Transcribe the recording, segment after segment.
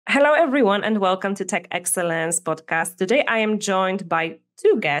Hello, everyone, and welcome to Tech Excellence Podcast. Today, I am joined by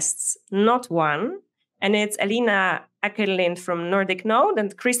two guests, not one, and it's Elina Åkerlind from Nordic Node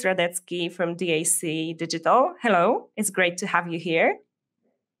and Krzysztof Radecki from DAC.digital. Hello, it's great to have you here.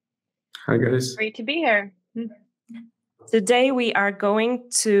 Hi, guys. Great to be here. Today, we are going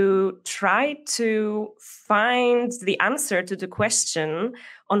to try to find the answer to the question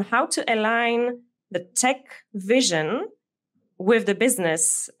on how to align the tech vision with the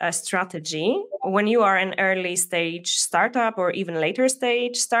business strategy when you are an early stage startup or even later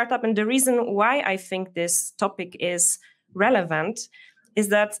stage startup. And the reason why I think this topic is relevant is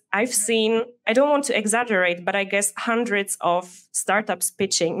that I've seen, I don't want to exaggerate, but I guess hundreds of startups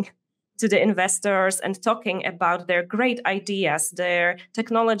pitching to the investors and talking about their great ideas, their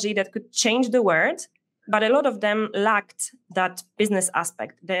technology that could change the world. But a lot of them lacked that business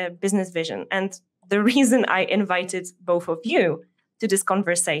aspect, the business vision. And the reason I invited both of you to this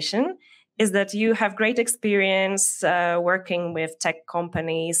conversation is that you have great experience working with tech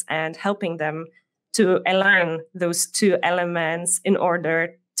companies and helping them to align those two elements in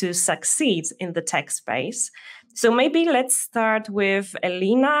order to succeed in the tech space. So maybe let's start with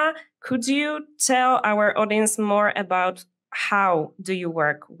Elina. Could you tell our audience more about how do you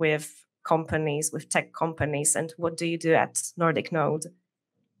work with companies, with tech companies, and what do you do at Nordic Node?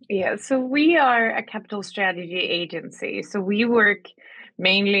 Yeah, so we are a capital strategy agency. So we work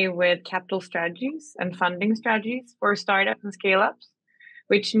mainly with capital strategies and funding strategies for startups and scale-ups,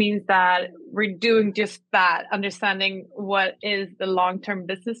 which means that we're doing just that, understanding what is the long-term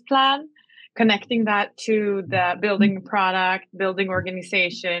business plan, connecting that to the building product, building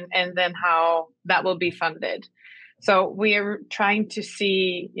organization, and then how that will be funded. So we are trying to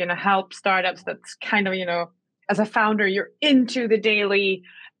see, help startups that's kind of, as a founder, you're into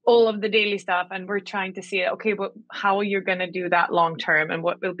all of the daily stuff, and we're trying to see, okay, but how you're going to do that long term and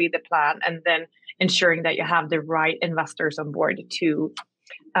what will be the plan, and then ensuring that you have the right investors on board to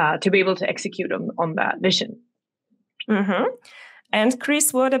be able to execute on that vision. Mm-hmm. And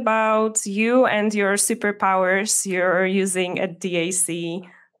Chris, what about you and your superpowers you're using at DAC?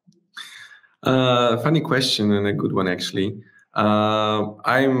 Funny question and a good one, actually.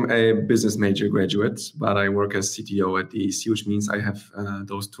 I'm a business major graduate, but I work as CTO at DAC, which means I have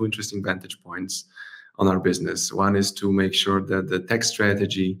those two interesting vantage points on our business. One is to make sure that the tech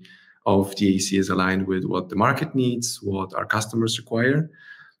strategy of DAC is aligned with what the market needs, what our customers require,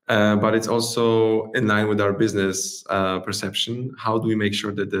 but it's also in line with our business perception. How do we make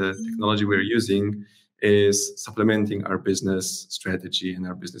sure that the technology we're using is supplementing our business strategy and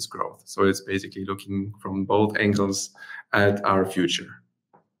our business growth? So it's basically looking from both angles at our future.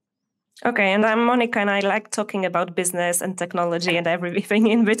 Okay, and I'm Monika, and I like talking about business and technology and everything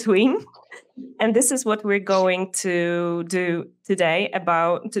in between. And this is what we're going to do today,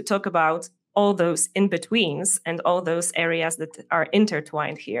 to talk about all those in-betweens and all those areas that are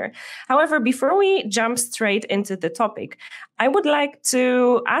intertwined here. However, before we jump straight into the topic, I would like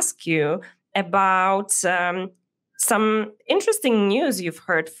to ask you about some interesting news you've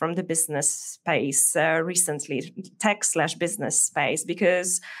heard from the business space recently, tech/business space,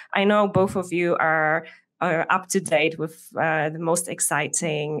 because I know both of you are up to date with the most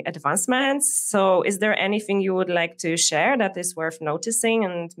exciting advancements. So is there anything you would like to share that is worth noticing,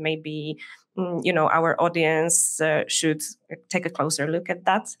 and maybe our audience should take a closer look at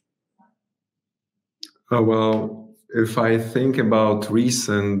that? Oh, well, if I think about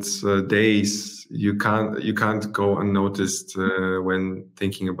recent days, you can't go unnoticed when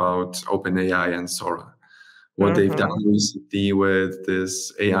thinking about OpenAI and Sora. What they've done recently with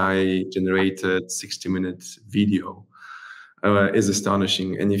this AI-generated 60-minute video is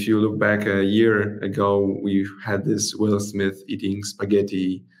astonishing. And if you look back a year ago, we had this Will Smith eating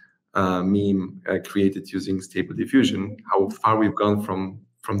spaghetti meme created using Stable Diffusion. How far we've gone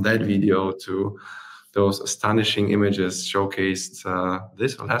from that video to those astonishing images showcased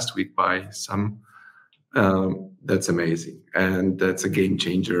this or last week by some. That's amazing. And that's a game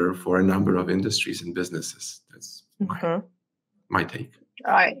changer for a number of industries and businesses. That's my take.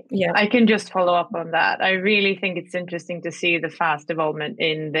 I can just follow up on that. I really think it's interesting to see the fast development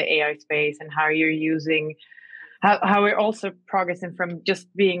in the AI space and how you're using, how we're also progressing from just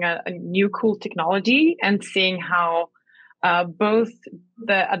being a new cool technology and seeing how both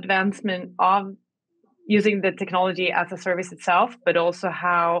the advancement of using the technology as a service itself, but also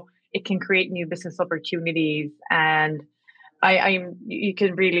how it can create new business opportunities. And you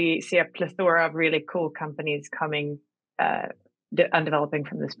can really see a plethora of really cool companies coming and developing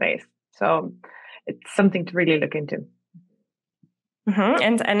from the space. So it's something to really look into.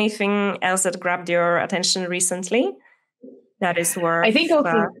 And anything else that grabbed your attention recently that is worth? I think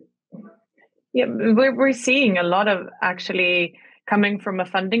also Yeah, we're seeing a lot of actually coming from a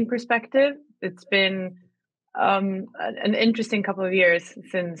funding perspective. It's been an interesting couple of years,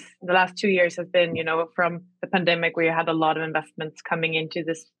 since the last 2 years have been, from the pandemic, where you had a lot of investments coming into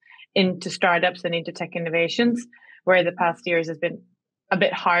startups and into tech innovations, where the past years has been a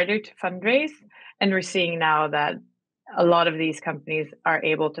bit harder to fundraise. And we're seeing now that a lot of these companies are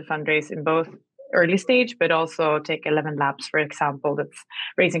able to fundraise in both early stage, but also take 11 Labs, for example, that's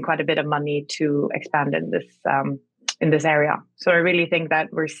raising quite a bit of money to expand in this area. So I really think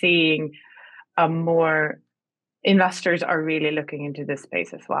that we're seeing more investors are really looking into this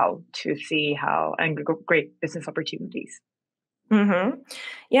space as well to see how and great business opportunities. Mm-hmm.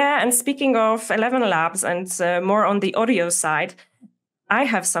 Yeah, and speaking of 11 Labs and more on the audio side, I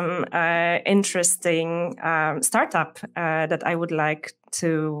have some interesting startup that I would like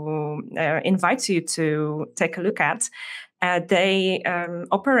to invite you to take a look at. They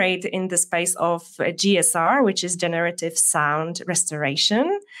operate in the space of GSR, which is generative sound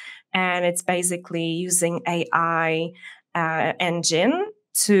restoration. And it's basically using AI engine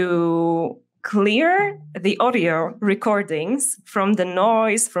to clear the audio recordings from the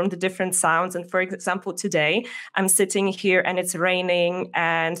noise, from the different sounds. And for example, today I'm sitting here and it's raining,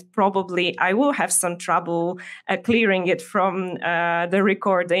 and probably I will have some trouble clearing it from the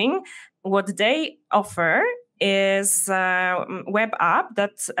recording. What they offer is a web app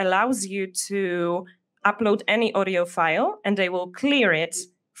that allows you to upload any audio file and they will clear it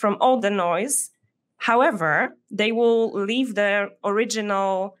from all the noise. However, they will leave the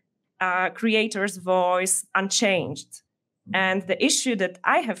original creator's voice unchanged. And the issue that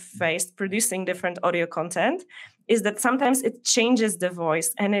I have faced producing different audio content is that sometimes it changes the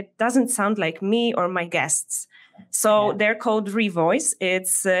voice and it doesn't sound like me or my guests. So they're called Revoice.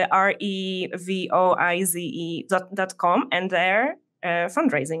 It's revoize.com, and they're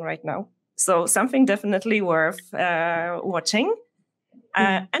fundraising right now. So something definitely worth watching.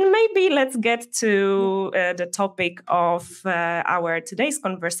 And maybe let's get to the topic of our today's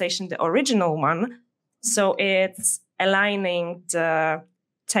conversation, the original one. So it's aligning the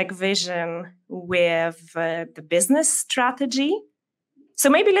tech vision with the business strategy. So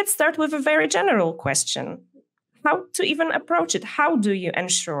maybe let's start with a very general question. How to even approach it? How do you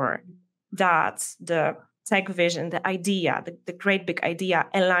ensure that the tech vision, the idea, the great big idea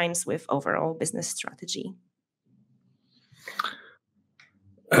aligns with overall business strategy?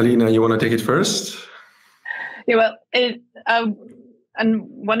 Elina, you want to take it first? Yeah, well, and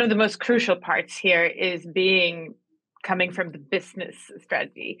one of the most crucial parts here is coming from the business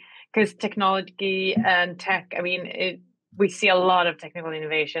strategy, because technology and tech, we see a lot of technical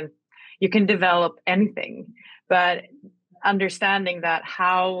innovation. You can develop anything, but understanding that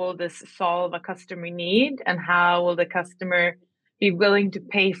how will this solve a customer need and how will the customer be willing to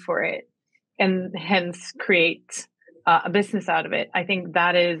pay for it and hence create a business out of it. I think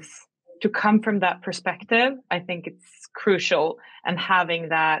that is to come from that perspective. I think it's crucial, and having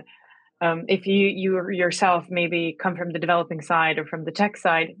that, if you yourself maybe come from the developing side or from the tech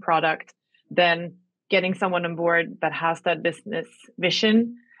side product, then getting someone on board that has that business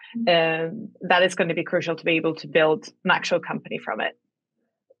vision, that is going to be crucial to be able to build an actual company from it.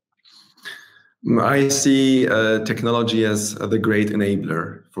 I see technology as the great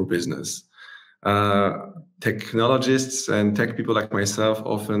enabler for business. Technologists and tech people like myself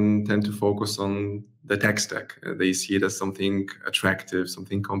often tend to focus on the tech stack. They see it as something attractive,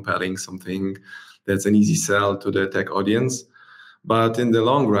 something compelling, something that's an easy sell to the tech audience. But in the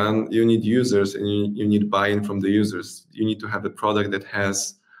long run, you need users and you need buy-in from the users. You need to have a product that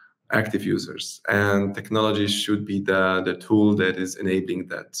has active users, and technology should be the tool that is enabling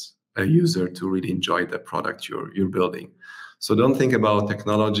that user to really enjoy the product you're building. So don't think about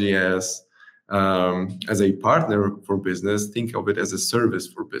technology as a partner for business. Think of it as a service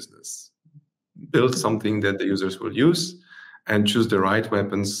for business. Build something that the users will use and choose the right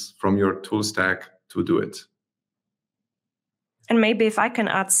weapons from your tool stack to do it. And maybe if I can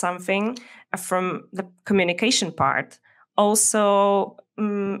add something from the communication part, also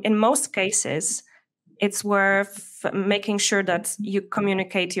in most cases, it's worth making sure that you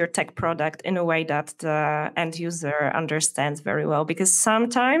communicate your tech product in a way that the end user understands very well, because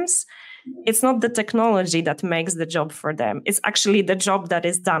sometimes it's not the technology that makes the job for them. It's actually the job that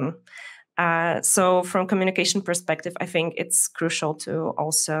is done. So from communication perspective, I think it's crucial to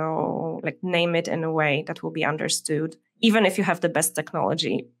also name it in a way that will be understood, even if you have the best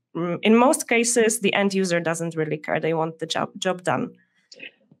technology. In most cases, the end user doesn't really care. They want the job done.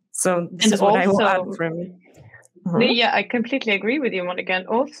 So this is what I will add from me. Yeah, I completely agree with you, Monika. And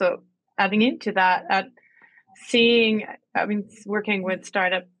also adding into that, working with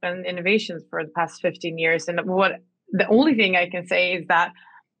startup and innovations for the past 15 years, and the only thing I can say is that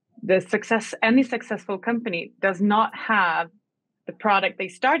any successful company does not have the product they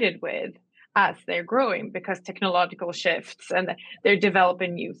started with as they're growing, because technological shifts and they're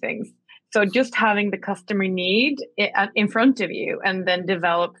developing new things. So just having the customer need in front of you and then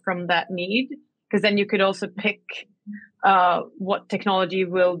develop from that need, because then you could also pick what technology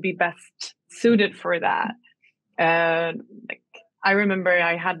will be best suited for that. I remember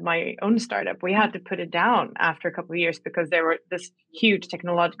I had my own startup. We had to put it down after a couple of years because there were this huge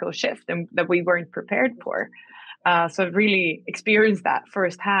technological shift and that we weren't prepared for. So I've really experienced that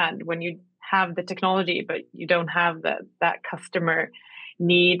firsthand when you have the technology, but you don't have that customer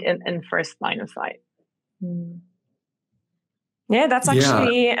need in first line of sight. Yeah, that's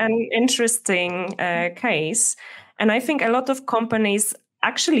actually an interesting case. And I think a lot of companies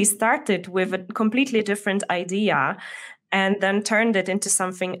actually started with a completely different idea and then turned it into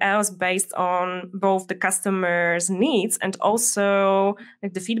something else based on both the customer's needs and also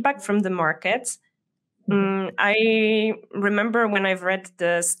like the feedback from the market. I remember when I've read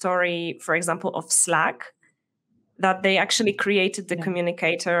the story, for example, of Slack, that they actually created the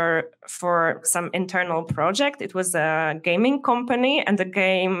communicator for some internal project. It was a gaming company and the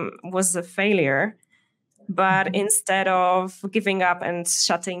game was a failure. But instead of giving up and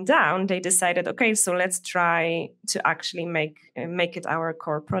shutting down, they decided, okay, so let's try to actually make it our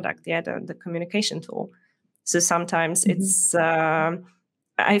core product, the communication tool. So sometimes it's,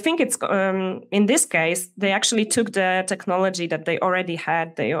 I think it's, in this case, they actually took the technology that they already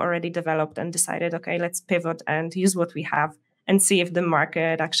had, they already developed and decided, okay, let's pivot and use what we have and see if the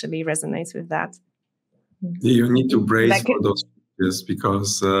market actually resonates with that. You need to brace for those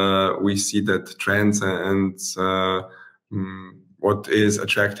because we see that trends and what is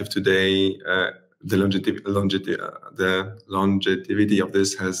attractive today, the longevity of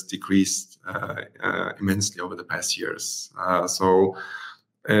this has decreased immensely over the past years. So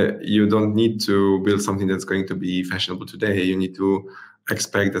you don't need to build something that's going to be fashionable today. You need to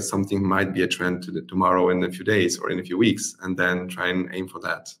expect that something might be a trend tomorrow in a few days or in a few weeks, and then try and aim for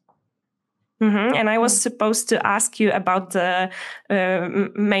that. And I was supposed to ask you about the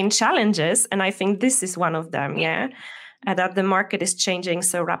main challenges, and I think this is one of them, that the market is changing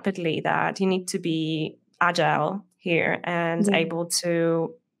so rapidly that you need to be agile here and able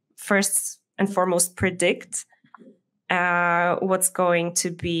to first and foremost predict what's going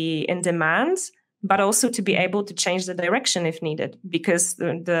to be in demand, but also to be able to change the direction if needed, because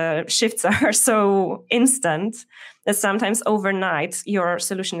the shifts are so instant that sometimes overnight your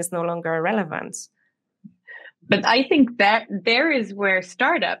solution is no longer relevant. But I think that there is where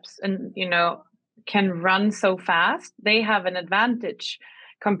startups can run so fast. They have an advantage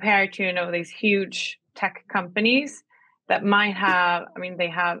compared to these huge tech companies that might have, they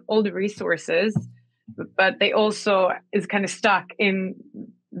have all the resources, but they also is kind of stuck in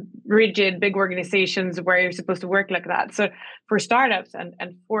rigid big organizations where you're supposed to work like that. So for startups and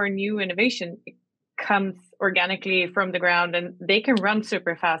for new innovation, it comes organically from the ground and they can run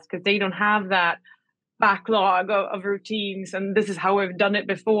super fast because they don't have that backlog of routines and this is how we've done it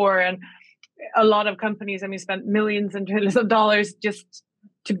before. And a lot of companies spent millions and trillions of dollars just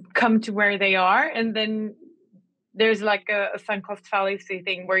to come to where they are. And then there's like a sunk cost fallacy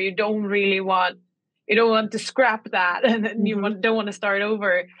thing where you don't want to scrap that and then you don't want to start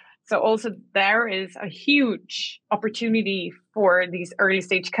over. So also there is a huge opportunity for these early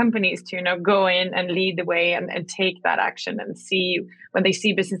stage companies to go in and lead the way and take that action and see when they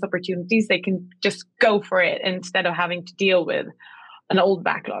see business opportunities, they can just go for it instead of having to deal with an old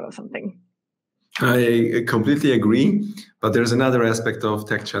backlog or something. I completely agree, but there's another aspect of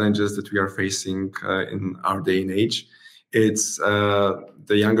tech challenges that we are facing in our day and age. It's the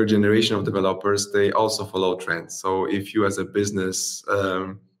younger generation of developers, they also follow trends. So if you as a business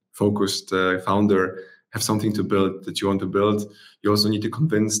focused founder have something to build that you want to build, you also need to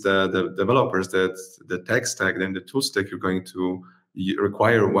convince the developers that the tech stack and the tool stack you're going to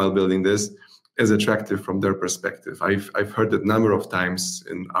require while building this is attractive from their perspective. I've heard that a number of times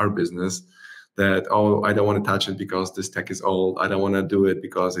in our business that, oh, I don't want to touch it because this tech is old. I don't want to do it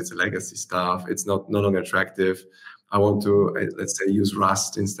because it's a legacy stuff. It's no longer attractive. I want to, let's say, use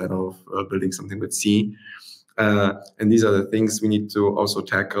Rust instead of building something with C. And these are the things we need to also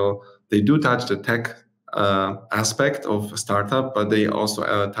tackle. They do touch the tech aspect of a startup, but they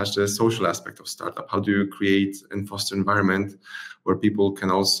also touch the social aspect of startup. How do you create and foster an environment where people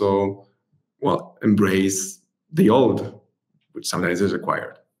can also, embrace the old, which sometimes is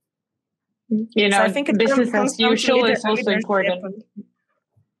required? So I think business as usual is also important.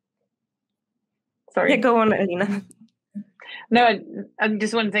 Sorry. Yeah, go on, Elina. No, I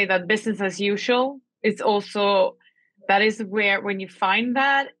just want to say that business as usual is also, that is where, when you find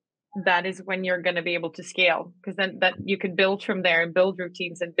that is when you're going to be able to scale, because then that you can build from there and build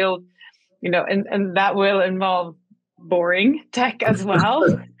routines and build, and that will involve boring tech as well.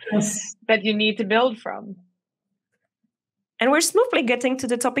 Yes. That you need to build from. And we're smoothly getting to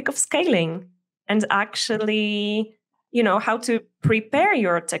the topic of scaling and actually, how to prepare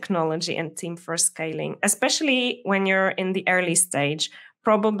your technology and team for scaling, especially when you're in the early stage.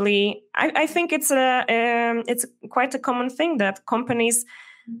 Probably, I think it's quite a common thing that companies,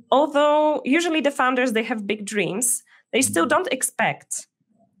 although usually the founders, they have big dreams, they still don't expect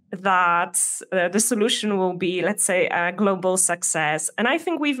that the solution will be, let's say, a global success. And I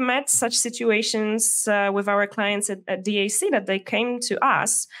think we've met such situations with our clients at DAC, that they came to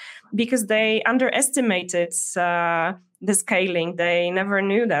us because they underestimated the scaling. They never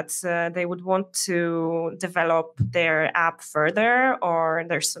knew that they would want to develop their app further or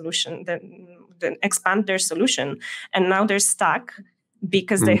their solution, then expand their solution. And now they're stuck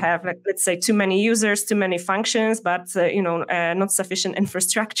because they have, let's say, too many users, too many functions, but not sufficient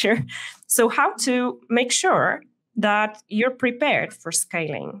infrastructure. So how to make sure that you're prepared for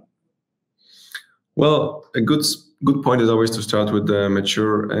scaling? Well, a good point is always to start with the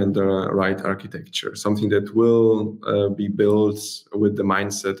mature and the right architecture, something that will be built with the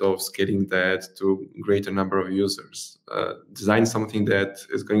mindset of scaling that to a greater number of users. Design something that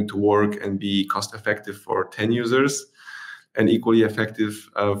is going to work and be cost effective for 10 users and equally effective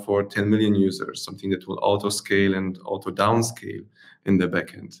for 10 million users, something that will auto scale and auto downscale in the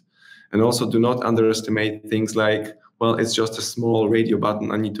backend. And also do not underestimate things like, well, it's just a small radio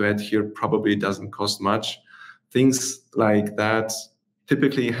button I need to add here, probably doesn't cost much. Things like that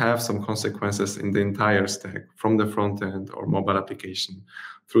typically have some consequences in the entire stack, from the front end or mobile application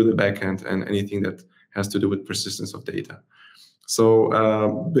through the backend and anything that has to do with persistence of data.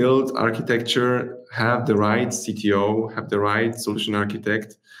 So build architecture, have the right CTO, have the right solution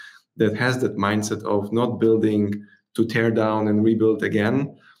architect that has that mindset of not building to tear down and rebuild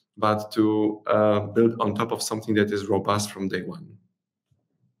again, but to build on top of something that is robust from day one.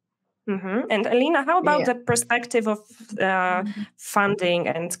 Mm-hmm. And Elina, how about the perspective of funding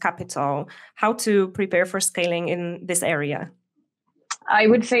and capital? How to prepare for scaling in this area? I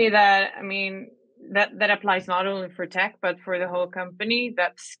would say that, that applies not only for tech, but for the whole company,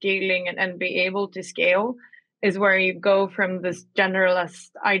 that scaling and be able to scale is where you go from this generalist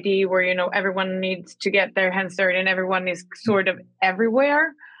idea where, everyone needs to get their hands dirty and everyone is sort of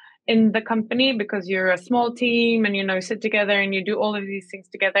everywhere in the company because you're a small team and, you sit together and you do all of these things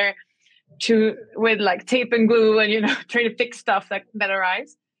together with like tape and glue and, try to fix stuff that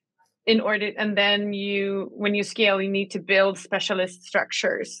arrives. And then when you scale, you need to build specialist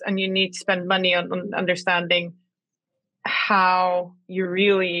structures and you need to spend money on understanding how you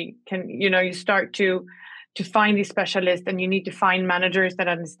really can, you start to find these specialists and you need to find managers that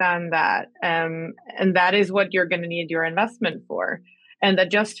understand that. And that is what you're going to need your investment for, and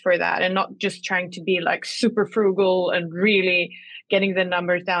adjust for that, and not just trying to be like super frugal and really getting the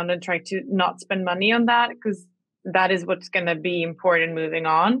numbers down and try to not spend money on that, because that is what's going to be important moving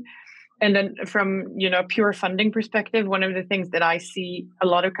on. And then from, pure funding perspective, one of the things that I see a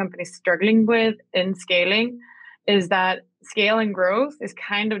lot of companies struggling with in scaling is that scale and growth is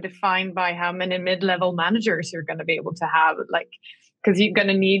kind of defined by how many mid-level managers you're going to be able to have, because you're going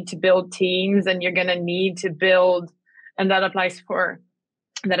to need to build teams and you're going to need to build, and that applies for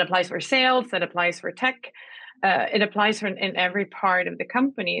sales, that applies for tech. It applies in every part of the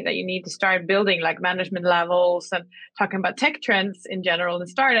company that you need to start building like management levels. And talking about tech trends in general in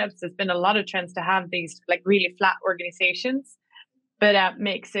startups, there's been a lot of trends to have these like really flat organizations, but that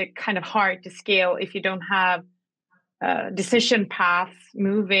makes it kind of hard to scale if you don't have decision paths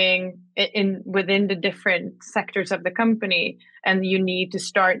moving within the different sectors of the company. And you need to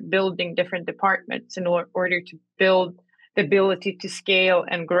start building different departments in order to build the ability to scale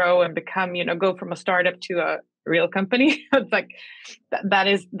and grow and become, go from a startup to a real company. It's like that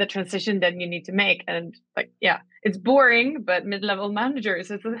is the transition that you need to make. And it's boring, but mid-level managers,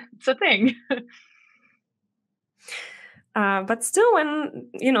 it's a thing. But still, when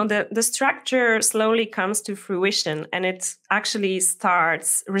the structure slowly comes to fruition and it actually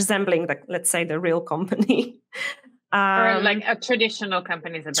starts resembling let's say the real company. Or like a traditional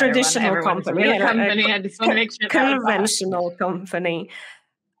company is a traditional better one. company. I just want to make sure conventional company.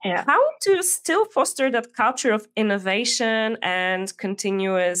 Yeah. How to still foster that culture of innovation and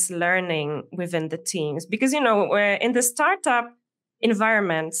continuous learning within the teams? Because, in the startup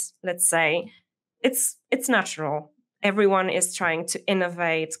environment, let's say, it's natural. everyone is trying to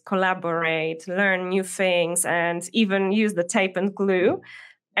innovate, collaborate, learn new things, and even use the tape and glue.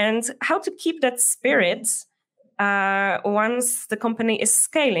 And how to keep that spirit once the company is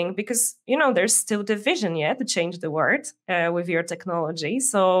scaling, because, there's still division, to change the word with your technology.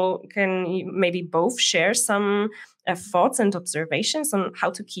 So can you maybe both share some thoughts and observations on how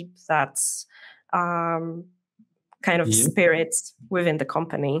to keep that kind of spirit within the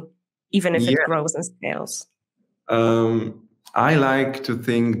company, even if it grows and scales? I like to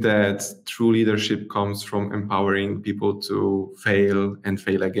think that true leadership comes from empowering people to fail and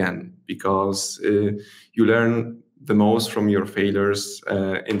fail again, because you learn the most from your failures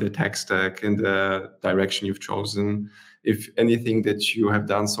in the tech stack, in the direction you've chosen. If anything that you have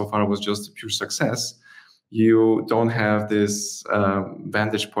done so far was just a pure success, you don't have this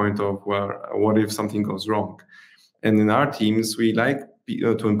vantage point of, well, what if something goes wrong? And in our teams, we like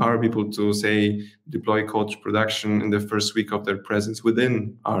to empower people to, say, deploy code to production in the first week of their presence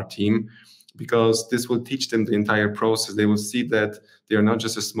within our team, because this will teach them the entire process. They will see that they are not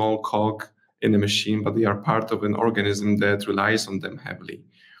just a small cog in a machine, but they are part of an organism that relies on them heavily.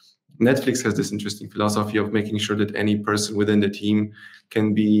 Netflix has this interesting philosophy of making sure that any person within the team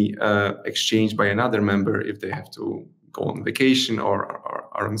can be exchanged by another member if they have to go on vacation or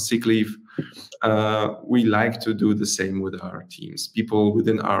are on sick leave. We like to do the same with our teams. People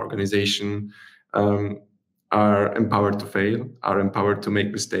within our organization are empowered to fail, are empowered to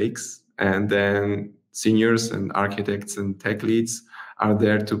make mistakes, and then seniors and architects and tech leads are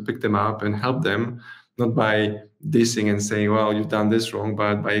there to pick them up and help them, not by dissing and saying, well, you've done this wrong,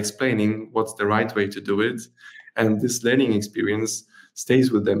 but by explaining what's the right way to do it. And this learning experience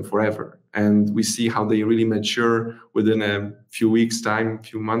stays with them forever. And we see how they really mature within a few weeks' time,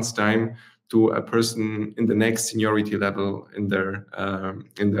 few months' time, to a person in the next seniority level in their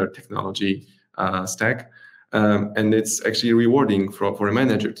technology stack. And it's actually rewarding for a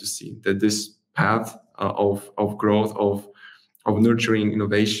manager to see that this path of growth, of nurturing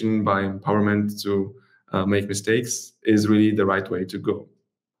innovation by empowerment to make mistakes is really the right way to go.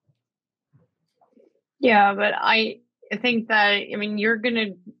 Yeah, but I think that,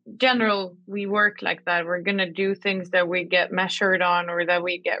 we work like that. We're going to do things that we get measured on or that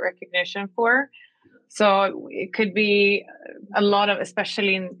we get recognition for. So it could be a lot of,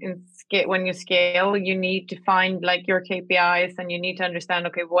 especially when you scale, you need to find like your KPIs and you need to understand,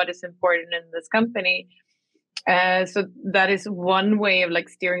 okay, what is important in this company. So that is one way of like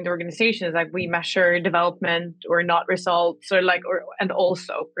steering the organization, is like we measure development or not results, and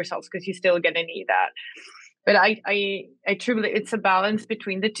also results, because you're still going to need that. But I truly, it's a balance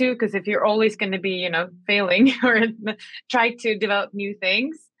between the two, because if you're always going to be, failing or try to develop new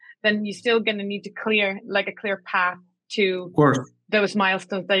things, then you're still going to need to clear path to those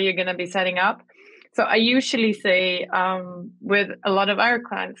milestones that you're going to be setting up. So I usually say with a lot of our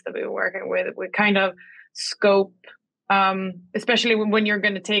clients that we're working with, we kind of scope, especially when you're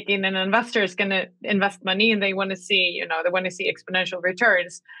going to take in an investor is going to invest money and they want to see, they want to see exponential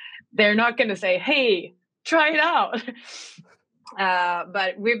returns. They're not going to say, hey, try it out.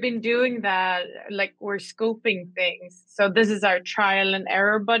 But we've been doing that, like we're scoping things. So this is our trial and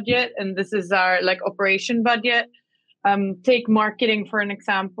error budget, and this is our operation budget. Take marketing for an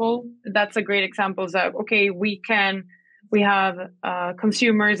example. That's a great example. That okay, we have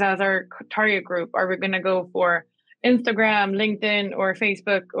consumers as our target group. Are we going to go for Instagram, LinkedIn, or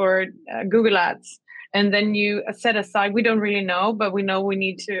Facebook, or Google Ads? And then you set aside, we don't really know, but we know we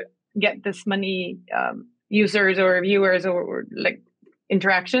need to get this many users or viewers or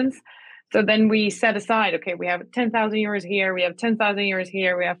interactions. So then we set aside, okay, we have 10,000 euros here, we have 10,000 euros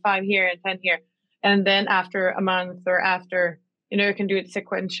here, we have 5 here and 10 here. And then after a month or after, you can do it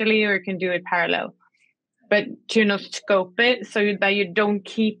sequentially or you can do it parallel. But to scope it so that you don't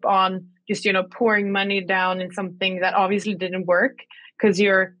keep on just, pouring money down in something that obviously didn't work because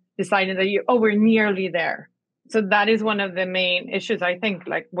you're deciding that we're nearly there. So that is one of the main issues, I think,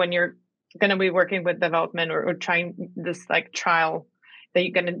 when you're going to be working with development or trying this trial that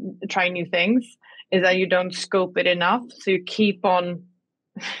you're going to try new things, is that you don't scope it enough. So you keep on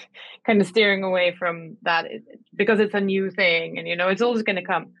kind of steering away from that because it's a new thing and, it's always going to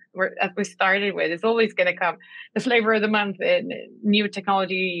come. As we started with, it's always going to come. The flavor of the month, new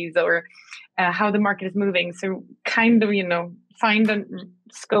technologies or how the market is moving. So kind of, find a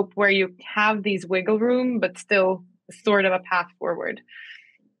scope where you have these wiggle room, but still sort of a path forward.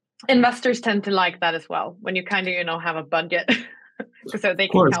 Investors tend to like that as well, when you kind of, have a budget so they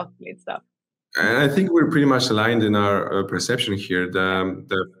can calculate stuff. And I think we're pretty much aligned in our perception here.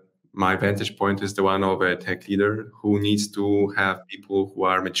 My vantage point is the one of a tech leader who needs to have people who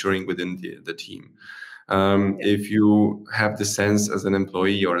are maturing within the team. If you have the sense as an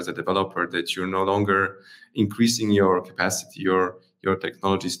employee or as a developer that you're no longer increasing your capacity, your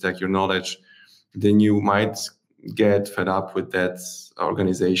technology stack, your knowledge, then you might get fed up with that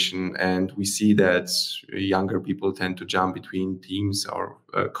organization. And we see that younger people tend to jump between teams or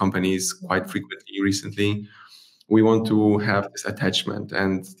companies quite frequently recently. We want to have this attachment,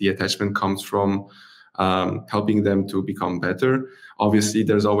 and the attachment comes from helping them to become better. Obviously,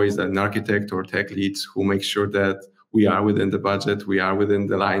 there's always an architect or tech lead who makes sure that we are within the budget, we are within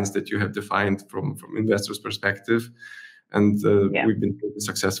the lines that you have defined from investors' perspective. And we've been doing it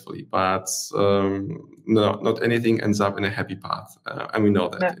successfully, but no, not anything ends up in a happy path. And we know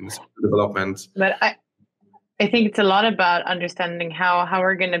that in development. But I think it's a lot about understanding how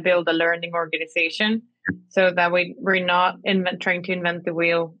we're going to build a learning organization, so that we're not trying to invent the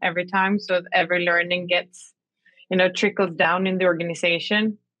wheel every time. So every learning gets, trickles down in the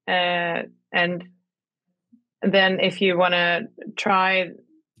organization. And then if you want to try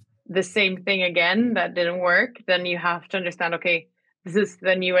the same thing again that didn't work, then you have to understand, okay, this is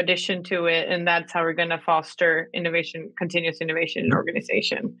the new addition to it, and that's how we're going to foster innovation, continuous innovation in the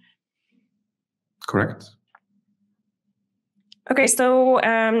organization. Correct. Okay, so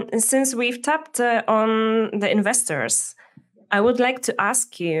since we've tapped on the investors, I would like to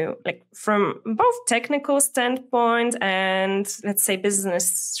ask you, from both technical standpoint and, let's say, business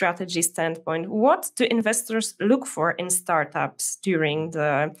strategy standpoint, what do investors look for in startups during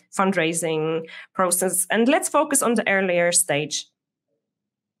the fundraising process? And let's focus on the earlier stage.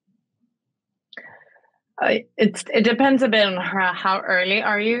 It depends a bit on how early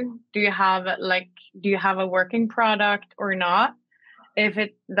are you. Do you have a working product or not? If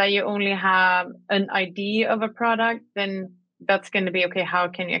it's that you only have an idea of a product, then that's going to be okay. How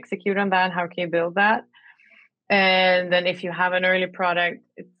can you execute on that? How can you build that? And then if you have an early product,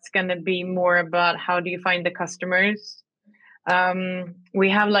 it's going to be more about how do you find the customers. We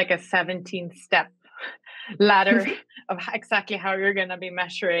have a 17-step ladder of exactly how you're going to be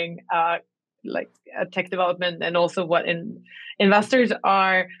measuring tech development, and also what investors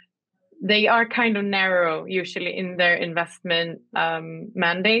are. They are kind of narrow usually in their investment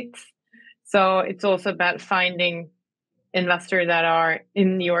mandates. So it's also about finding investors that are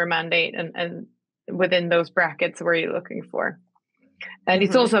in your mandate and within those brackets where you're looking for. And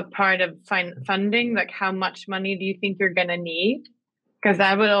it's also part of funding, like how much money do you think you're going to need? Because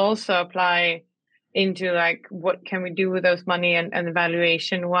that would also apply into what can we do with those money and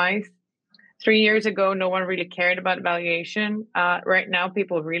valuation wise. 3 years ago, no one really cared about valuation. Right now,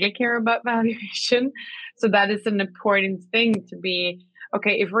 people really care about valuation. So that is an important thing to be,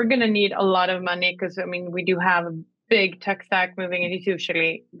 okay, if we're going to need a lot of money, because we do have a big tech stack moving, and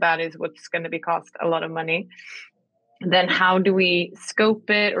usually that is what's going to be cost a lot of money. Then how do we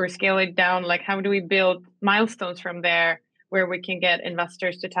scope it or scale it down? How do we build milestones from there where we can get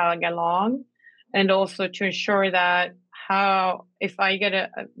investors to tag along? And also to ensure that if I get a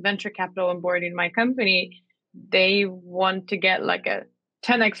venture capital on board in my company, they want to get a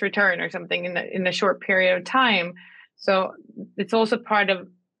 10x return or something in a short period of time. So it's also part of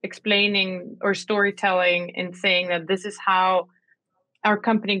explaining or storytelling and saying that this is how our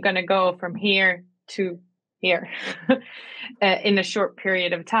company going to go from here to here in a short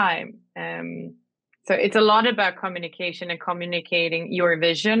period of time. So it's a lot about communication and communicating your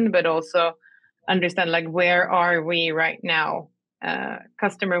vision, but also understand where are we right now,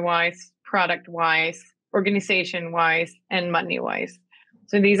 customer wise, product wise, organization wise, and money wise.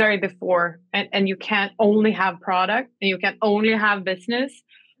 So these are the four, and you can't only have product and you can't only have business.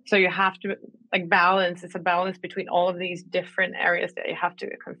 So you have to balance. It's a balance between all of these different areas that you have to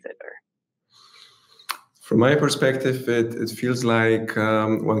consider. From my perspective, it feels like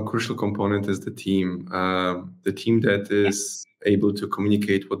one crucial component is the team that is able to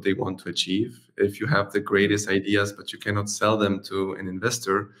communicate what they want to achieve. If you have the greatest ideas, but you cannot sell them to an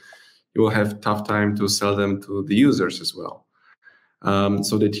investor, you will have a tough time to sell them to the users as well.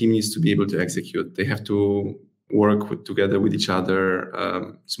 So the team needs to be able to execute. They have to work together with each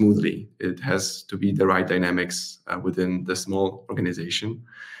other smoothly. It has to be the right dynamics within the small organization.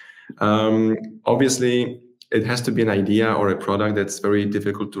 Obviously, it has to be an idea or a product that's very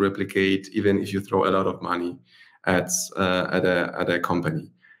difficult to replicate, even if you throw a lot of money at a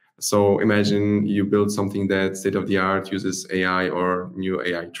company. So imagine you build something that's state-of-the-art, uses AI or new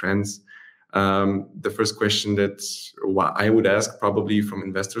AI trends. The first question that I would ask probably from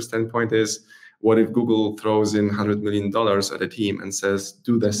investor standpoint is, what if Google throws in $100 million at a team and says,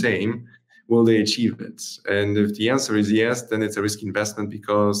 do the same? Will they achieve it? And if the answer is yes, then it's a risky investment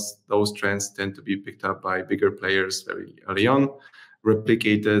because those trends tend to be picked up by bigger players very early on,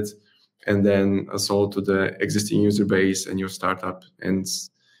 replicated, and then sold to the existing user base, and your startup ends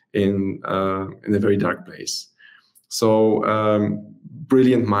in a very dark place. So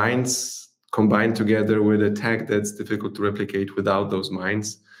brilliant minds combined together with a tech that's difficult to replicate without those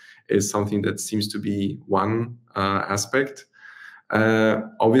minds is something that seems to be one aspect.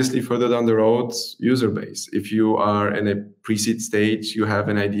 Obviously, further down the road, user base. If you are in a pre-seed stage, you have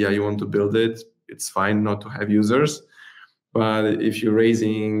an idea, you want to build it, it's fine not to have users. But if you're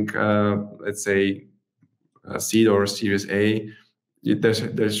raising, let's say, a seed or a Series A, there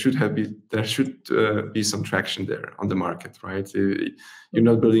should be some traction there on the market, right? You're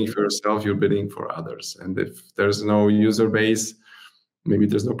not building for yourself, you're building for others. And if there's no user base, maybe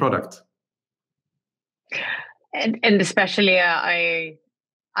there's no product. And especially, I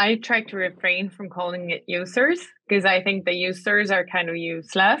try to refrain from calling it users, because I think the users are kind of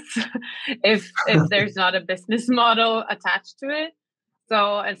useless if there's not a business model attached to it.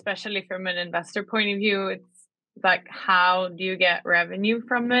 So especially from an investor point of view, it's like, how do you get revenue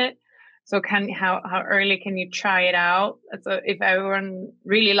from it? So how early can you try it out? So if everyone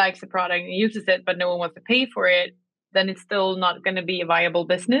really likes the product and uses it, but no one wants to pay for it, then it's still not going to be a viable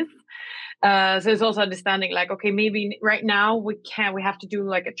business. So it's also understanding, like, okay, maybe right now we have to do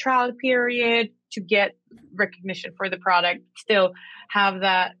like a trial period to get recognition for the product, still have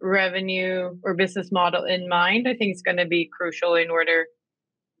that revenue or business model in mind. I think it's going to be crucial in order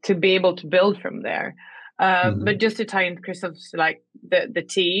to be able to build from there. But just to tie in Krzysztof's, like the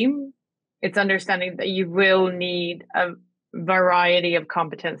team, it's understanding that you will need a variety of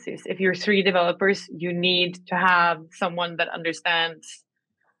competencies. If you're 3 developers, you need to have someone that understands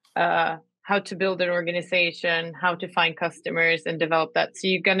how to build an organization, how to find customers and develop that. So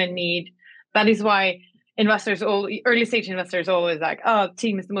you're going to need, that is why early stage investors always like, oh,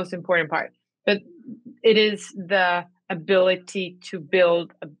 team is the most important part. But it is the ability to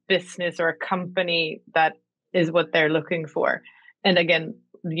build a business or a company that is what they're looking for. And again,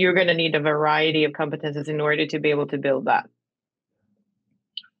 you're going to need a variety of competences in order to be able to build that.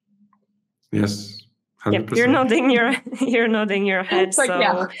 Yes. 100%. Yep, you're nodding your head. Like, so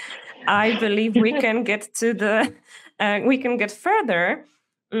yeah. I believe we can get we can get further.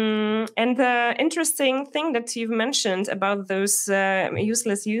 And the interesting thing that you've mentioned about those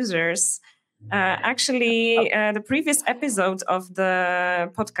useless users, the previous episode of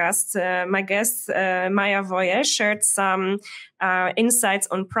the podcast, my guest Maya Voye shared some insights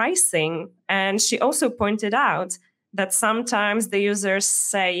on pricing, and she also pointed out that sometimes the users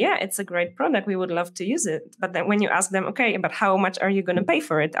say, yeah, it's a great product, we would love to use it. But then when you ask them, okay, but how much are you going to pay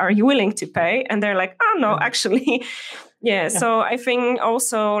for it? Are you willing to pay? And they're like, oh, no, actually. Yeah. So I think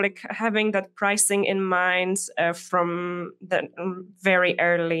also like having that pricing in mind from the very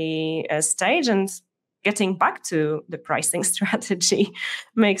early stage and getting back to the pricing strategy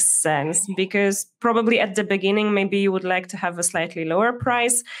makes sense, because probably at the beginning, maybe you would like to have a slightly lower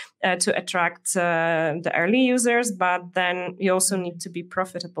price to attract the early users, but then you also need to be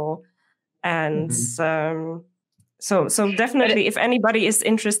profitable. And so definitely, if anybody is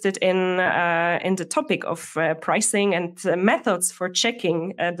interested in the topic of pricing and methods for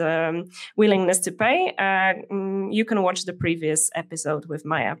checking the willingness to pay, you can watch the previous episode with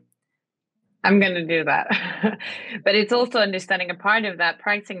Maya. I'm going to do that. But it's also understanding a part of that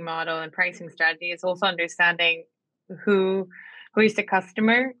pricing model and pricing strategy is also understanding who is the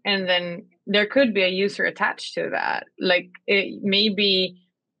customer. And then there could be a user attached to that. Like it may be,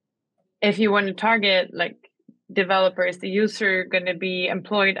 if you want to target like developers, the user going to be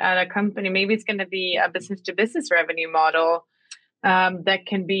employed at a company. Maybe it's going to be a business to business revenue model that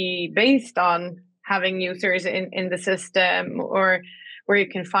can be based on having users in the system, or where you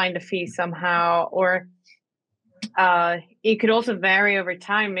can find a fee somehow, or it could also vary over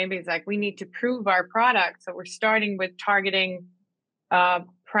time. Maybe it's like, we need to prove our product. So we're starting with targeting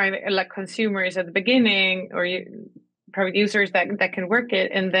private, like consumers at the beginning, or private users that can work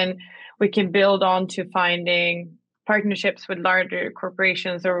it. And then we can build on to finding partnerships with larger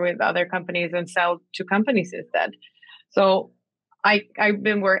corporations or with other companies and sell to companies instead. So I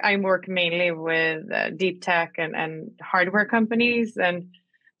work mainly with deep tech and hardware companies, and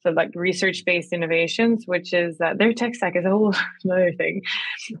so like research-based innovations, which is their tech stack is a whole other thing.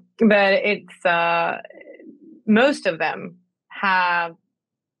 But it's most of them have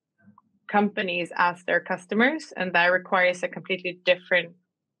companies as their customers, and that requires a completely different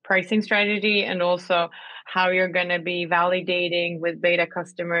pricing strategy, and also how you're going to be validating with beta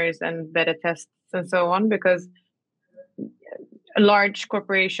customers and beta tests and so on, because a large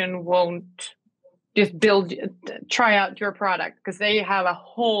corporation won't just try out your product, because they have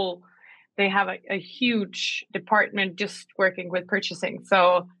a huge department just working with purchasing.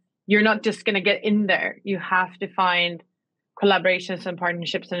 So you're not just going to get in there. You have to find collaborations and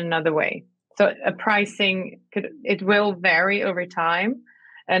partnerships in another way. So a pricing it will vary over time,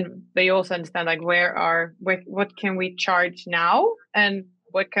 and they also understand like what can we charge now and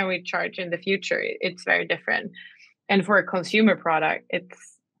what can we charge in the future. It's very different. And for a consumer product,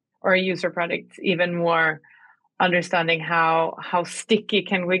 or a user product, it's even more understanding how sticky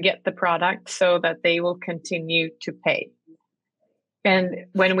can we get the product so that they will continue to pay. And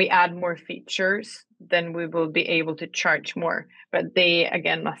when we add more features, then we will be able to charge more. But they,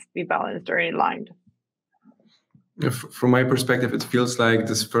 again, must be balanced or aligned. From my perspective, it feels like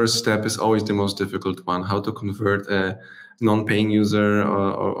this first step is always the most difficult one, how to convert a non-paying user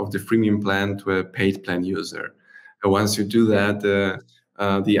of the freemium plan to a paid plan user. And once you do that, the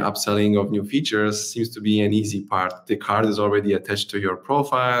upselling of new features seems to be an easy part. The card is already attached to your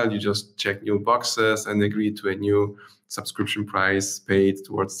profile. You just check new boxes and agree to a new subscription price paid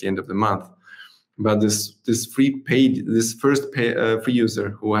towards the end of the month. But this first free user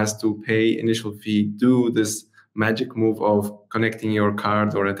who has to pay initial fee, do this magic move of connecting your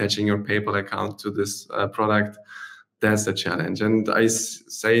card or attaching your PayPal account to this product, that's a challenge. And I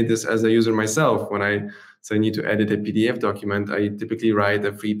say this as a user myself. When I need to edit a PDF document, I typically write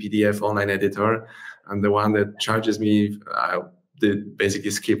a free PDF online editor, and the one that charges me, I did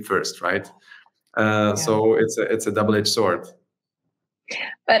basically skip first, right? So it's a double-edged sword.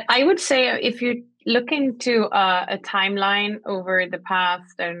 But I would say if you look into a timeline over the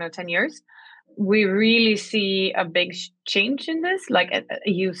past, 10 years, we really see a big change in this, like a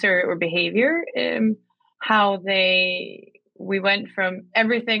user or behavior, we went from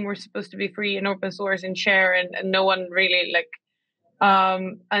everything we're supposed to be free and open source and share and no one really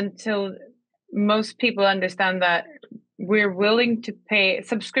until most people understand that we're willing to pay.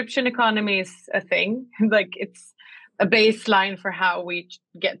 Subscription economy is a thing, like it's a baseline for how we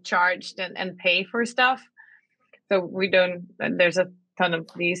get charged and pay for stuff. So there's a ton of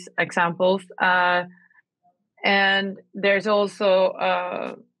these examples. And there's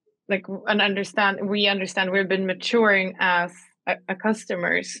also we understand we've been maturing as a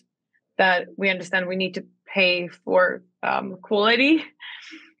customers, that we understand we need to pay for quality.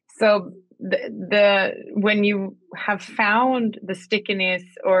 So when you have found the stickiness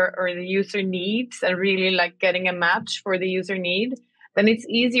or the user needs and really like getting a match for the user need, then it's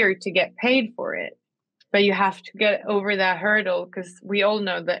easier to get paid for it. But you have to get over that hurdle, because we all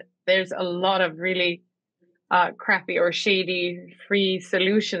know that there's a lot of really crappy or shady free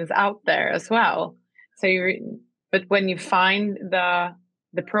solutions out there as well. So but when you find the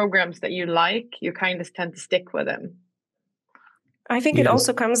programs that you like, you kind of tend to stick with them. I think it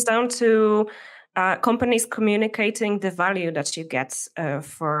also comes down to companies communicating the value that you get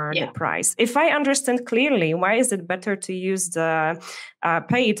for the price. If I understand clearly, why is it better to use the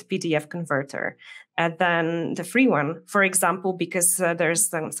paid PDF converter than the free one? For example, because there's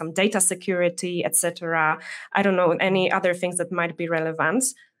some data security, etc. I don't know, any other things that might be relevant,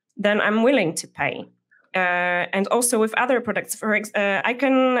 then I'm willing to pay. And also with other products, I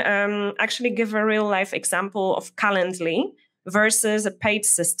can actually give a real life example of Calendly versus a paid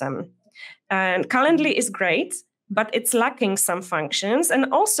system. And Calendly is great, but it's lacking some functions.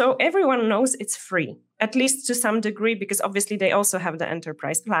 And also everyone knows it's free, at least to some degree, because obviously they also have the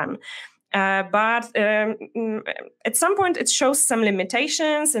enterprise plan. But at some point it shows some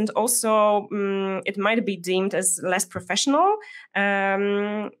limitations, and also it might be deemed as less professional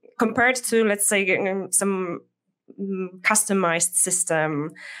compared to, let's say, some customized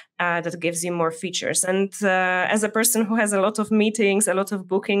system that gives you more features. And as a person who has a lot of meetings, a lot of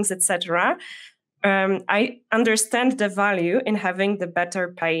bookings, etc., I understand the value in having the better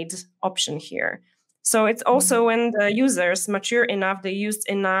paid option here. So it's also when the users mature enough, they used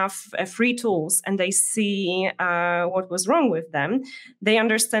enough free tools, and they see what was wrong with them, they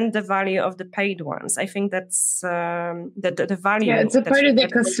understand the value of the paid ones. I think that's the value. Yeah, it's a part of the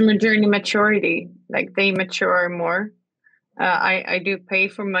customer journey maturity. Like they mature more. I do pay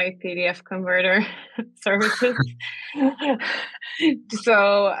for my PDF converter services.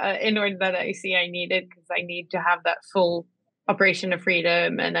 So in order that I see I need it, because I need to have that full operation of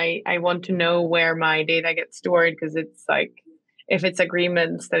freedom, and I want to know where my data gets stored, because it's like, if it's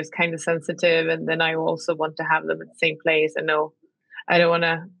agreements, that's kind of sensitive, and then I also want to have them at the same place. And I want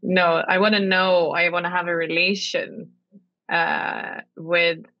to have a relation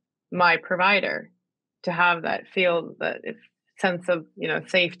with my provider, to have that feel, that sense of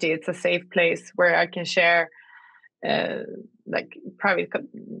safety. It's a safe place where I can share like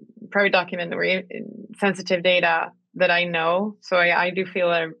private document or sensitive data that I know. So I do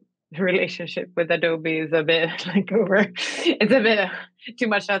feel relationship with Adobe is a bit like over. It's a bit too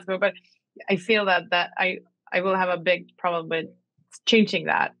much to ask for, but I feel that I will have a big problem with changing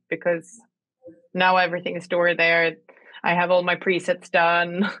that, because now everything is stored there. I have all my presets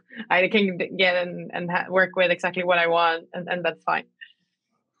done. I can get and work with exactly what I want, and that's fine.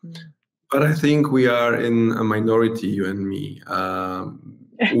 But I think we are in a minority, you and me.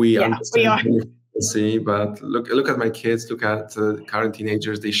 We understand privacy, but look at my kids. Look at current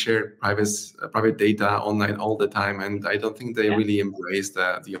teenagers. They share private data online all the time, and I don't think they really embrace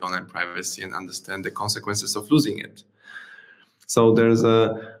the online privacy and understand the consequences of losing it. So there's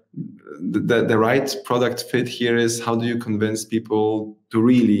the right product fit here is, how do you convince people to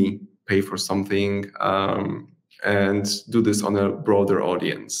really pay for something and do this on a broader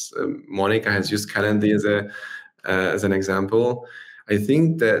audience? Monika has used Calendly as an example. I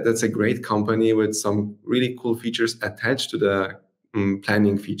think that's a great company with some really cool features attached to the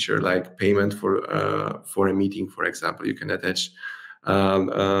planning feature, like payment for a meeting, for example. You can attach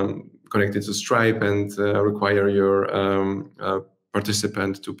connected to Stripe and require your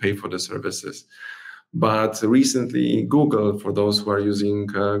participant to pay for the services. But recently, Google, for those who are using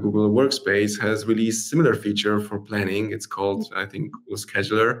Google Workspace, has released similar feature for planning. It's called, I think, Google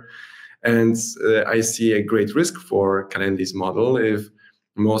Scheduler. And I see a great risk for Calendly's model if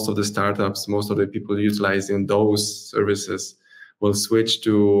most of the startups, most of the people utilizing those services will switch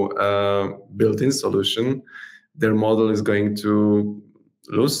to a built-in solution. Their model is going to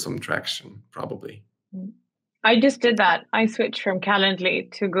lose some traction, probably. I just did that. I switched from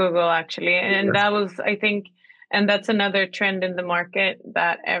Calendly to Google, actually. And that was, I think, and that's another trend in the market,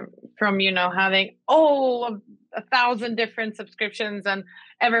 that from, having all of 1,000 different subscriptions and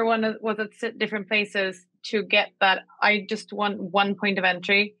everyone was at different places, to get that I just want one point of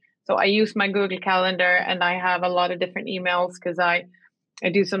entry. So I use my Google Calendar, and I have a lot of different emails because I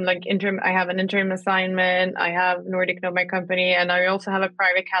do some I have an interim assignment, I have Nordic Node, my company, and I also have a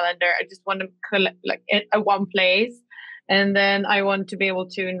private calendar. I just want to collect at one place. And then I want to be able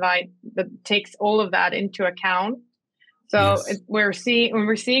to invite that takes all of that into account. So when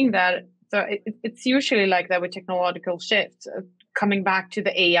we're seeing that, so it's usually like that with technological shifts, coming back to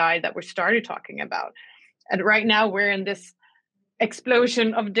the AI that we started talking about. And right now we're in this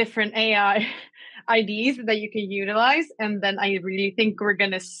explosion of different AI IDs that you can utilize. And then I really think we're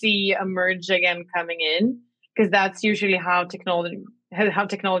going to see a merge again coming in, because that's usually how technological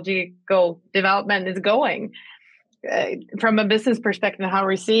development is going. From a business perspective, how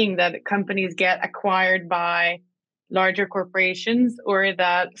we're seeing that companies get acquired by larger corporations, or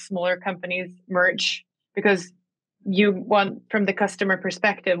that smaller companies merge, because you want, from the customer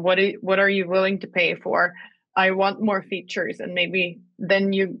perspective, what are you willing to pay for? I want more features, and maybe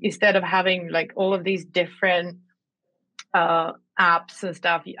then you, instead of having like all of these different apps and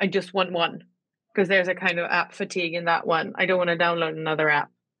stuff, I just want one, because there's a kind of app fatigue in that one. I don't want to download another app.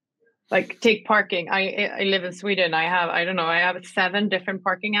 Like take parking. I live in Sweden. I have 7 different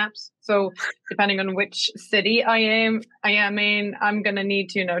parking apps. So depending on which city I am in, I'm gonna need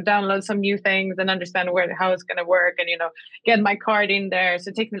to download some new things and understand how it's gonna work, and get my card in there.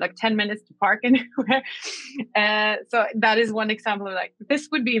 So it takes me like 10 minutes to park anywhere. So that is one example of like, this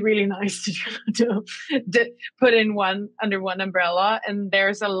would be really nice to put in under one umbrella. And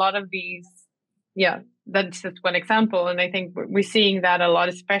there's a lot of these, that's just one example. And I think we're seeing that a lot,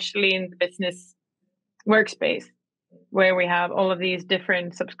 especially in the business workspace, where we have all of these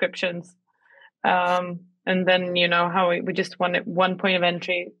different subscriptions. And then, how we just want one point of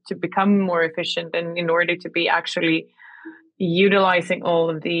entry to become more efficient, and in order to be actually utilizing all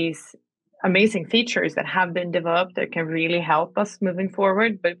of these amazing features that have been developed that can really help us moving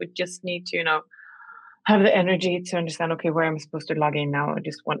forward. But we just need to, have the energy to understand, okay, where am I supposed to log in now? I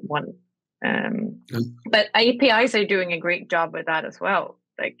just want one. But APIs are doing a great job with that as well.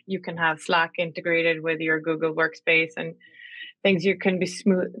 Like you can have Slack integrated with your Google Workspace and things. You can be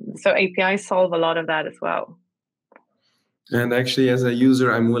smooth. So APIs solve a lot of that as well. And actually, as a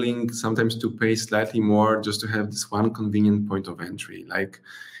user, I'm willing sometimes to pay slightly more just to have this one convenient point of entry, like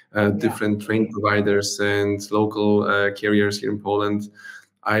different train providers and local carriers here in Poland.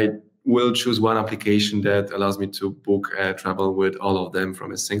 I will choose one application that allows me to book travel with all of them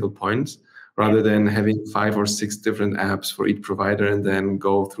from a single point, rather than having 5 or 6 different apps for each provider and then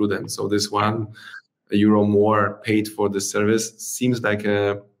go through them. So this €1 more paid for the service seems like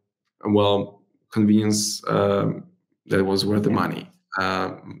a convenience that was worth the money.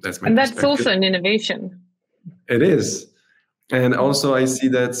 That's my And that's also an innovation. It is. And also I see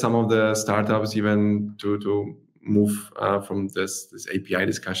that some of the startups, even to move from this API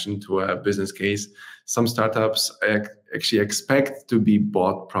discussion to a business case, some startups actually expect to be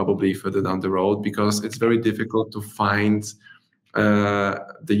bought probably further down the road, because it's very difficult to find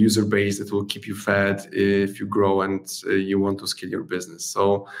the user base that will keep you fed if you grow and you want to scale your business.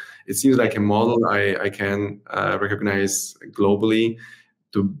 So it seems like a model I can recognize globally,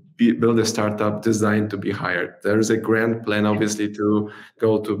 to build a startup designed to be hired. There is a grand plan, obviously, to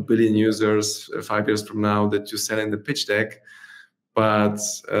go to 1 billion users 5 years from now that you sell in the pitch deck, but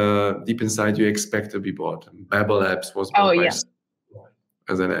deep inside you expect to be bought. Babel Labs was bought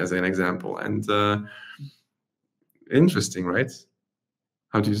as an example, and interesting, right?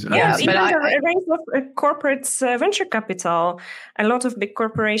 How do you say? Yeah, even the range of corporate venture capital. A lot of big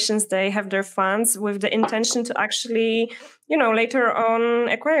corporations, they have their funds with the intention to actually, later on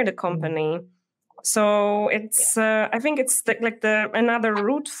acquire the company. So it's, I think it's another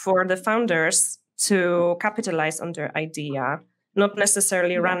route for the founders to capitalize on their idea, not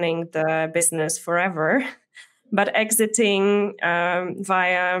necessarily running the business forever, but exiting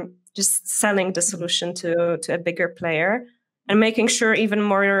via just selling the solution to a bigger player, and making sure even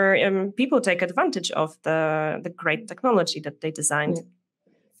more people take advantage of the great technology that they designed.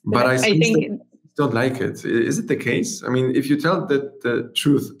 But I think don't like it. Is it the case? I mean, if you tell the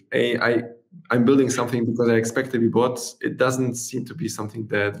truth, I'm building something because I expect to be bought, it doesn't seem to be something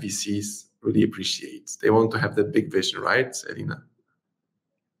that VCs really appreciate. They want to have the big vision, right, Elina?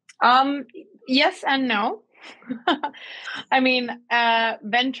 Yes and no. I mean,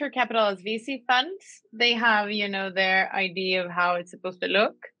 venture capital as VC funds, they have, their idea of how it's supposed to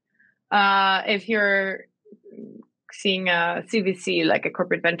look. If you're seeing a CVC, like a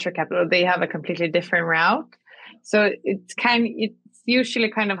corporate venture capital, they have a completely different route. So it's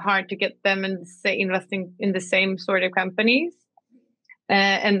usually kind of hard to get them investing in the same sort of companies.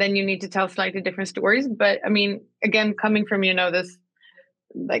 And then you need to tell slightly different stories. But I mean, again, coming from, this,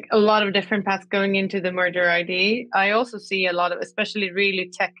 like a lot of different paths going into the merger ID. I also see a lot of, especially really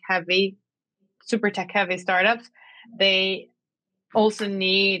super tech heavy startups. They also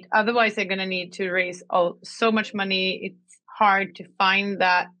otherwise they're going to need to raise so much money. It's hard to find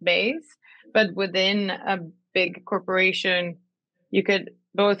that base, but within a big corporation, you could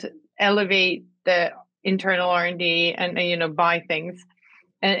both elevate the internal R&D and buy things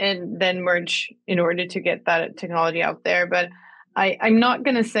and then merge in order to get that technology out there. But I'm not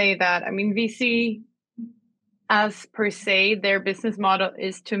going to say that. I mean, VC, as per se, their business model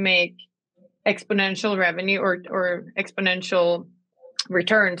is to make exponential revenue or exponential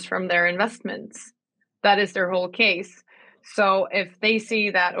returns from their investments. That is their whole case. So if they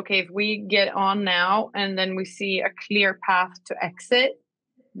see that, okay, if we get on now and then we see a clear path to exit,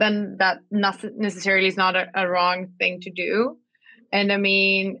 then that necessarily is not a wrong thing to do. And I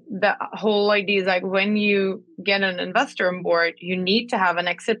mean, the whole idea is like when you get an investor on board, you need to have an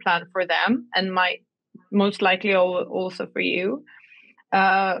exit plan for them and most likely also for you.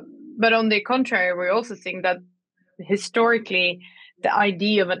 But on the contrary, we're also seeing that historically, the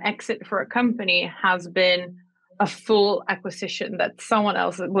idea of an exit for a company has been a full acquisition, that someone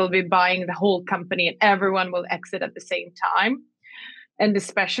else will be buying the whole company and everyone will exit at the same time. And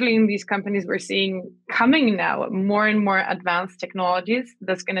especially in these companies, we're seeing coming now more and more advanced technologies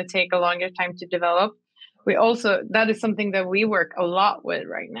that's going to take a longer time to develop. That is something that we work a lot with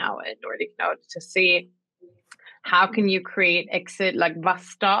right now at Nordic Node, to see how can you create exit like bus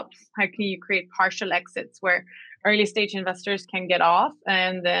stops? How can you create partial exits where early stage investors can get off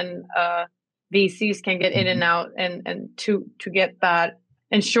and then VCs can get in and out, and to get that,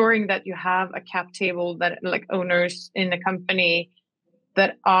 ensuring that you have a cap table that like owners in the company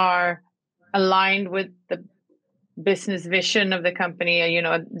that are aligned with the business vision of the company,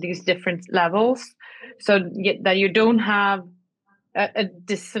 these different levels, so that you don't have a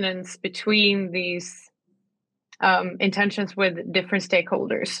dissonance between these intentions with different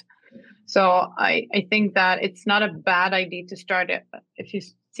stakeholders. So I think that it's not a bad idea to start it. If you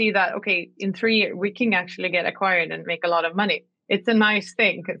see that, okay, in 3 years, we can actually get acquired and make a lot of money. It's a nice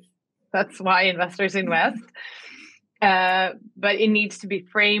thing because that's why investors invest. But it needs to be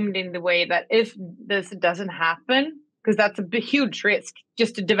framed in the way that if this doesn't happen, because that's a huge risk,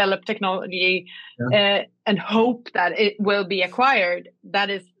 just to develop technology and hope that it will be acquired,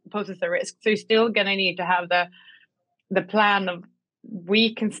 poses a risk. So you're still going to need to have the plan of,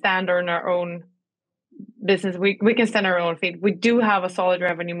 we can stand on our own business. We can stand on our own feet. We do have a solid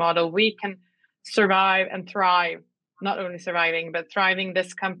revenue model. We can survive and thrive, not only surviving, but thriving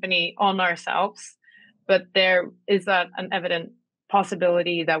this company on ourselves. But there is an evident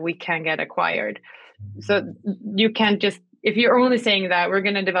possibility that we can get acquired. So you can't just, if you're only saying that we're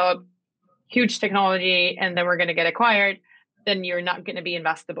going to develop huge technology and then we're going to get acquired, then you're not going to be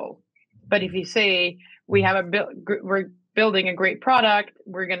investable. But if you say we're building a great product,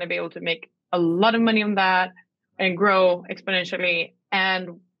 we're going to be able to make a lot of money on that and grow exponentially,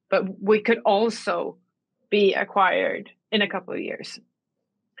 but we could also be acquired in a couple of years.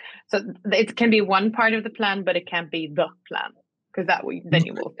 So it can be one part of the plan, but it can't be the plan, because then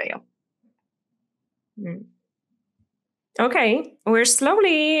you will fail. Okay, we're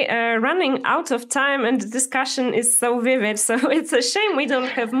slowly running out of time, and the discussion is so vivid, so it's a shame we don't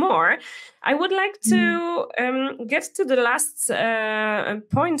have more. I would like to get to the last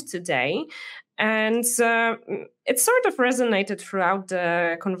point today, and it sort of resonated throughout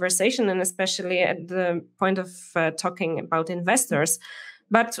the conversation, and especially at the point of talking about investors.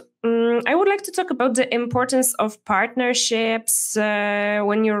 But I would like to talk about the importance of partnerships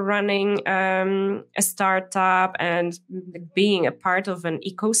when you're running a startup and being a part of an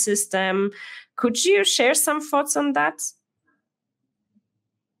ecosystem. Could you share some thoughts on that?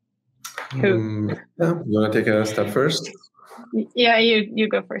 You want to take a step first? Yeah, you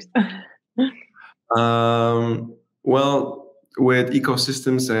go first. Well, with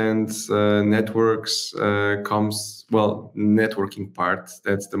ecosystems and networks comes, networking part.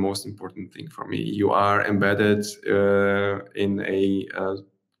 That's the most important thing for me. You are embedded in a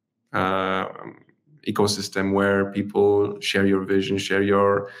ecosystem where people share your vision, share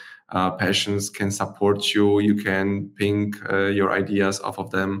your passions, can support you. You can ping your ideas off of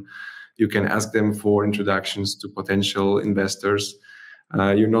them. You can ask them for introductions to potential investors.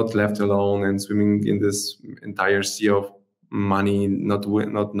 You're not left alone and swimming in this entire sea of money, not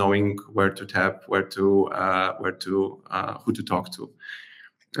knowing where to tap, who to talk to.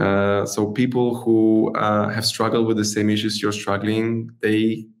 So people who have struggled with the same issues you're struggling,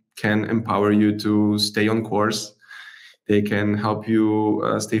 they can empower you to stay on course. They can help you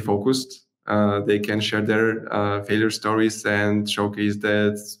stay focused. They can share their failure stories and showcase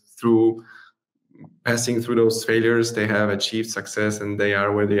that through passing through those failures, they have achieved success and they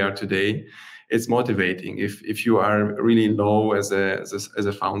are where they are today. It's motivating. If you are really low as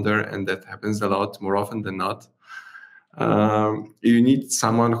a founder, and that happens a lot more often than not, you need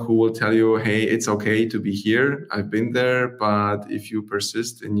someone who will tell you, hey, it's okay to be here. I've been there, but if you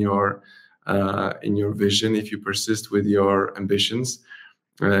persist in your vision, if you persist with your ambitions,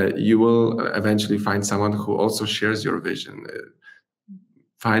 you will eventually find someone who also shares your vision.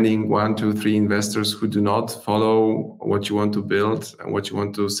 Finding 1, 2, 3 investors who do not follow what you want to build and what you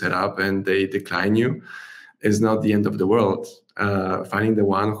want to set up, and they decline you, is not the end of the world. Finding the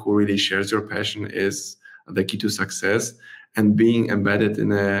one who really shares your passion is the key to success, and being embedded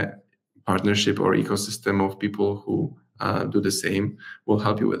in a partnership or ecosystem of people who do the same will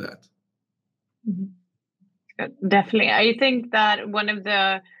help you with that. Definitely. I think that one of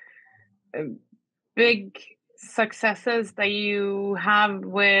the big successes that you have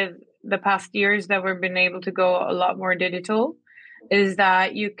with the past years that we've been able to go a lot more digital is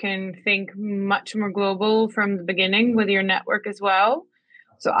that you can think much more global from the beginning with your network as well.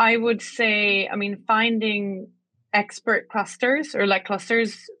 So I would say, finding expert clusters or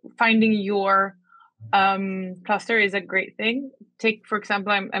clusters, finding your cluster is a great thing. Take, for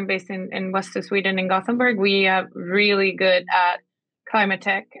example, I'm based in west of Sweden, in Gothenburg. We are really good at climate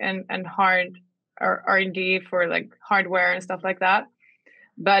tech and hard or R&D for hardware and stuff like that.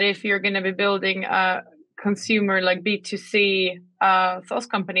 But if you're going to be building a consumer B2C SaaS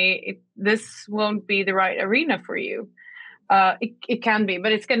company, this won't be the right arena for you. It can be,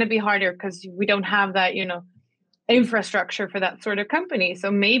 but it's going to be harder because we don't have that, infrastructure for that sort of company.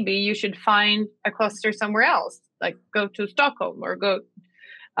 So maybe you should find a cluster somewhere else, go to Stockholm or go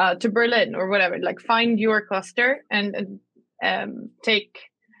to Berlin or whatever. Find your cluster and take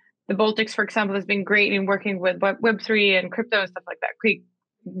the Baltics, for example, has been great in working with Web3 and crypto and stuff like that.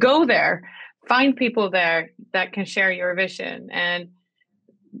 Go there, find people there that can share your vision. And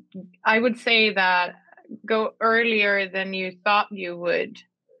I would say that go earlier than you thought you would,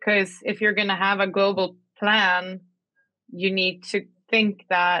 because if you're going to have a global plan, you need to think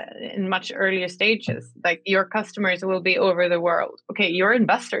that in much earlier stages, your customers will be over the world. Okay, your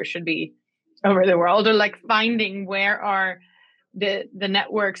investors should be over the world, or finding where are the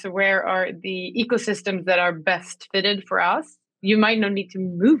networks or where are the ecosystems that are best fitted for us. You might not need to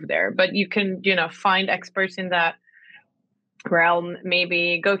move there, but you can, find experts in that realm,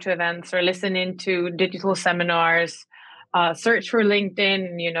 maybe go to events or listen into digital seminars, search for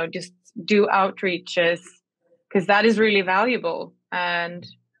LinkedIn, just do outreaches, because that is really valuable. And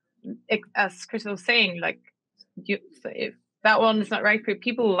as Chris was saying, if that one is not right for you,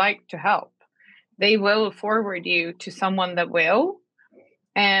 people like to help. They will forward you to someone that will.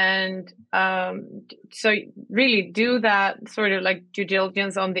 And so really do that sort of like due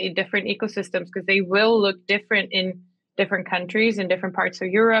diligence on the different ecosystems, because they will look different in different countries, in different parts of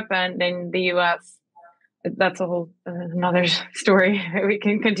Europe and in the US. That's a whole another story we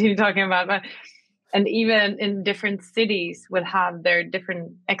can continue talking about. But, and even in different cities will have their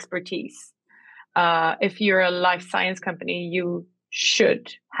different expertise. If you're a life science company, you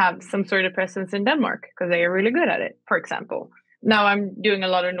should have some sort of presence in Denmark because they are really good at it, for example. Now I'm doing a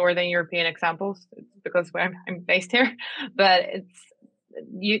lot of Northern European examples because I'm based here, but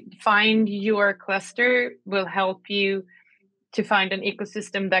you find your cluster will help you to find an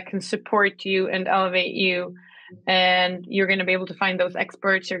ecosystem that can support you and elevate you. And you're going to be able to find those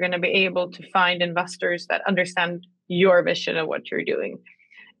experts. You're going to be able to find investors that understand your vision of what you're doing.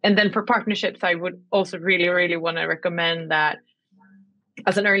 And then for partnerships, I would also really, really want to recommend that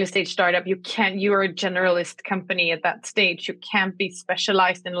as an early stage startup, you're a generalist company at that stage. You can't be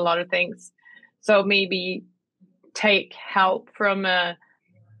specialized in a lot of things. So maybe take help from a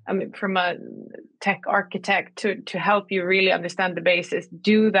tech architect to help you really understand the basis.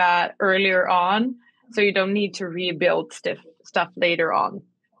 Do that earlier on, so you don't need to rebuild stuff later on.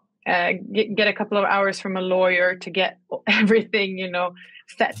 Get a couple of hours from a lawyer to get everything,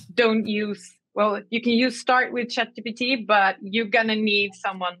 set. Don't use, well, you can start with ChatGPT, but you're gonna need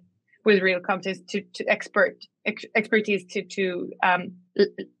someone with real competence to expertise to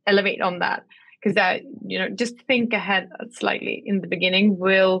elevate on that. Because that, just think ahead slightly in the beginning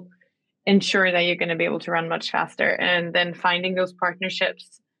will ensure that you're going to be able to run much faster. And then finding those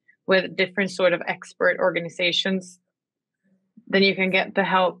partnerships with different sort of expert organizations, then you can get the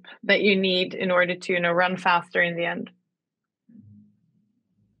help that you need in order to, run faster in the end.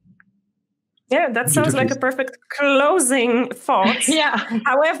 Yeah, that sounds like a perfect closing thought. Yeah.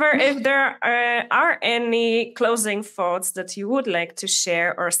 However, if there are any closing thoughts that you would like to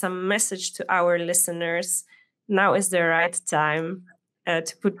share or some message to our listeners, now is the right time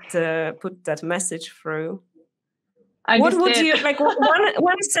to put that message through. What would you like?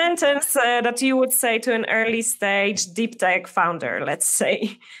 One sentence that you would say to an early stage deep tech founder? Let's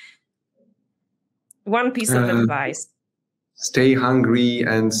say one piece of advice. Stay hungry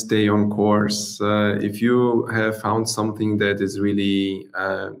and stay on course. If you have found something that is really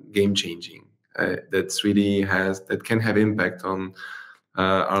game changing, that can have impact on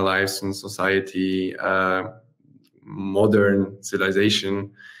our lives and society, modern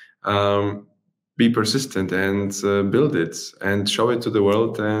civilization, be persistent and build it and show it to the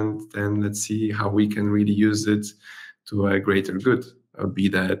world, and then let's see how we can really use it to a greater good. Be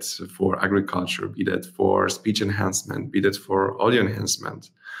that for agriculture, be that for speech enhancement, be that for audio enhancement.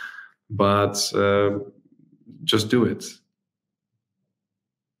 But just do it.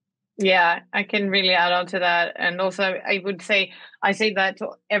 Yeah, I can really add on to that. And also I say that to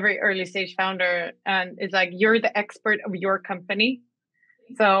every early stage founder, and it's like, you're the expert of your company.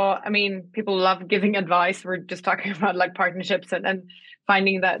 So, I mean, people love giving advice. We're just talking about like partnerships and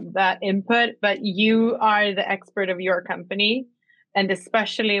finding that input, but you are the expert of your company. And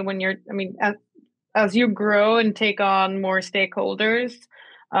especially when as you grow and take on more stakeholders,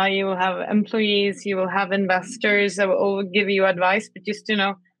 you will have employees, you will have investors that will give you advice. But just,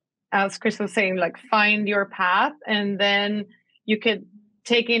 as Chris was saying, like, find your path, and then you could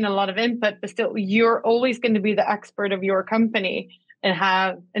take in a lot of input, but still you're always going to be the expert of your company and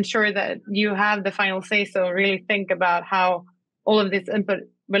ensure that you have the final say. So really think about how all of this input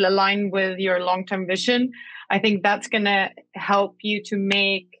will align with your long-term vision. I think that's going to help you to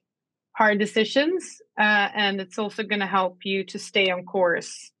make hard decisions, and it's also going to help you to stay on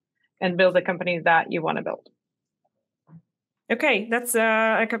course and build the company that you want to build. Okay, that's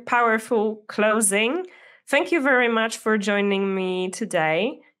like a powerful closing. Thank you very much for joining me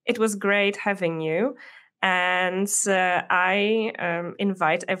today. It was great having you. And I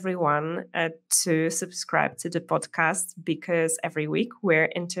invite everyone to subscribe to the podcast, because every week we're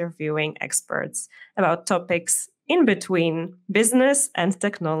interviewing experts about topics in between business and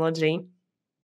technology.